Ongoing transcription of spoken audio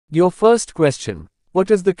Your first question.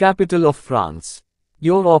 What is the capital of France?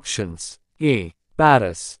 Your options. A.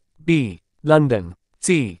 Paris. B. London.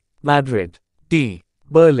 C. Madrid. D.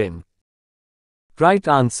 Berlin. Right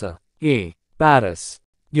answer. A. Paris.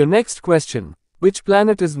 Your next question. Which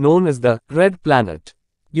planet is known as the red planet?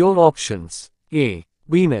 Your options. A.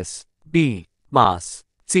 Venus. B. Mars.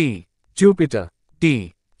 C. Jupiter.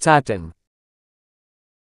 D. Saturn.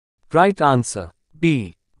 Right answer.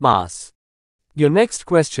 B. Mars. Your next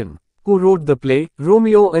question. Who wrote the play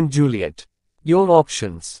Romeo and Juliet? Your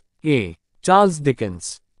options. A. Charles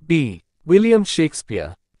Dickens. B. William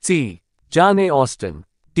Shakespeare. C. Jane Austen.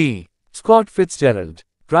 D. Scott Fitzgerald.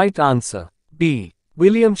 Right answer. B.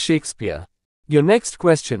 William Shakespeare. Your next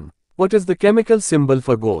question. What is the chemical symbol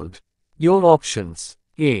for gold? Your options.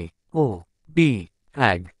 A. O. B.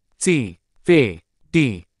 Ag. C. Fe.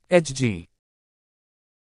 D. Hg.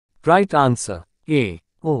 Right answer. A.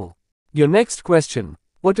 O. Your next question.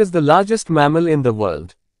 What is the largest mammal in the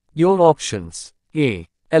world? Your options. A.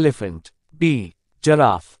 Elephant. B.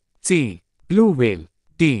 Giraffe. C. Blue whale.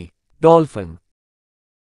 D. Dolphin.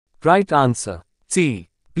 Right answer. C.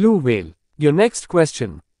 Blue whale. Your next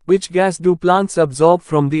question. Which gas do plants absorb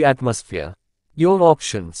from the atmosphere? Your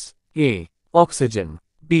options. A. Oxygen.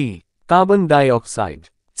 B. Carbon dioxide.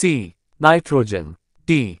 C. Nitrogen.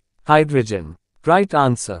 D. Hydrogen. Right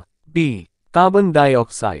answer. B. Carbon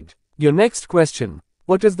dioxide. Your next question.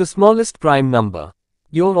 What is the smallest prime number?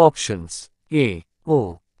 Your options. A.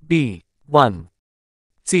 O. B. 1.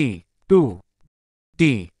 C. 2.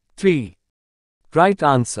 D. 3. Right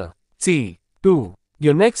answer. C. 2.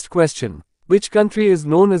 Your next question. Which country is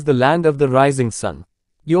known as the land of the rising sun?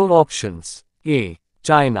 Your options. A.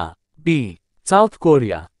 China. B. South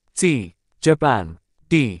Korea. C. Japan.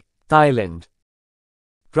 D. Thailand.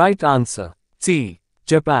 Right answer. C.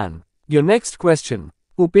 Japan. Your next question.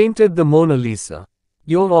 Who painted the Mona Lisa?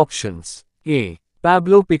 Your options. A.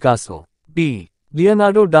 Pablo Picasso. B.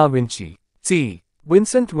 Leonardo da Vinci. C.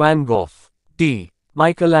 Vincent van Gogh. D.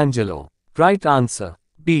 Michelangelo. Right answer.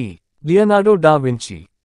 B. Leonardo da Vinci.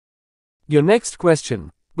 Your next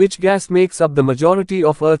question. Which gas makes up the majority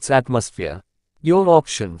of Earth's atmosphere? Your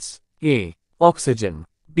options. A. Oxygen.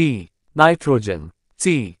 B. Nitrogen.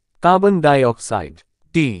 C. Carbon dioxide.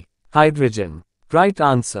 D. Hydrogen. Right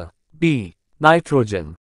answer. B.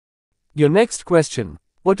 Nitrogen. Your next question.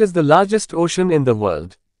 What is the largest ocean in the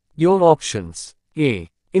world? Your options. A.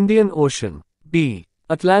 Indian Ocean. B.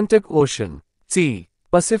 Atlantic Ocean. C.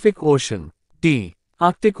 Pacific Ocean. D.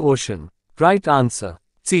 Arctic Ocean. Right answer.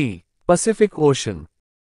 C. Pacific Ocean.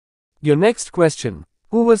 Your next question.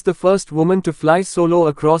 Who was the first woman to fly solo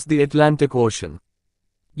across the Atlantic Ocean?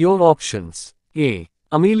 Your options. A.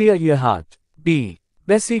 Amelia Earhart. B.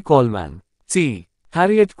 Bessie Coleman. C.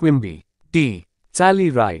 Harriet Quimby. D. Sally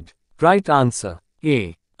Ride. Right answer.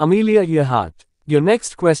 A. Amelia Earhart. Your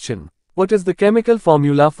next question. What is the chemical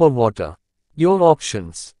formula for water? Your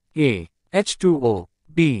options. A. H2O.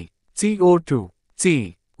 B. CO2.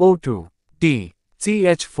 C. O2. D.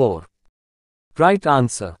 CH4. Right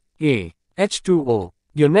answer. A. H2O.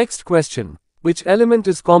 Your next question. Which element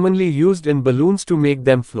is commonly used in balloons to make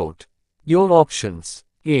them float? Your options.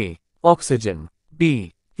 A. Oxygen.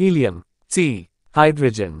 B. Helium. C.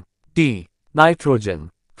 Hydrogen. D.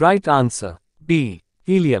 Nitrogen. Right answer. B.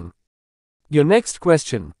 Helium. Your next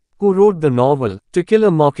question. Who wrote the novel To Kill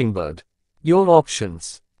a Mockingbird? Your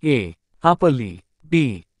options. A. Harper Lee.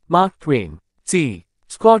 B. Mark Twain. C.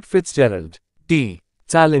 Scott Fitzgerald. D.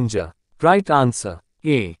 Salinger. Right answer.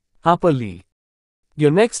 A. Harper Lee.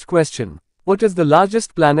 Your next question. What is the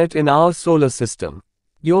largest planet in our solar system?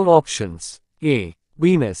 Your options. A.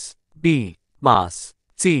 Venus. B. Mars.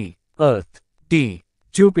 C. Earth. D.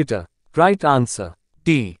 Jupiter. Right answer.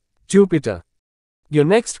 D. Jupiter. Your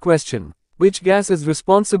next question. Which gas is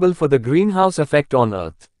responsible for the greenhouse effect on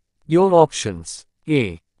Earth? Your options.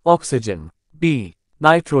 A. Oxygen. B.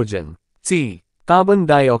 Nitrogen. C. Carbon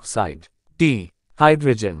dioxide. D.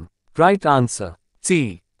 Hydrogen. Right answer.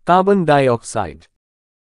 C. Carbon dioxide.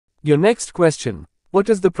 Your next question. What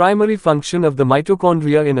is the primary function of the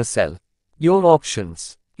mitochondria in a cell? Your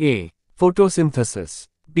options. A. Photosynthesis.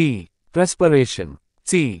 B. Respiration.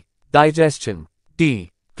 C. Digestion.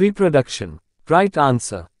 D. Reproduction. Right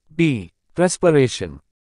answer. B. Respiration.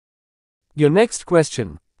 Your next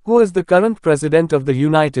question. Who is the current President of the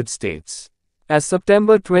United States? As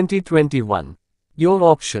September 2021. Your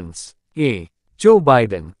options. A. Joe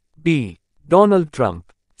Biden. B. Donald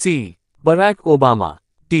Trump. C. Barack Obama.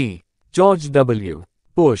 D. George W.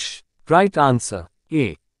 Bush. Right answer.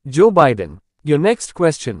 A. Joe Biden. Your next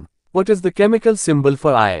question. What is the chemical symbol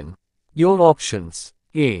for iron? Your options.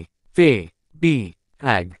 A. Fe. B.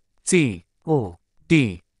 Ag. C. O.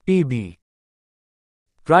 D. PB.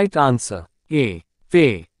 Right answer A.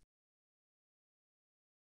 Fay.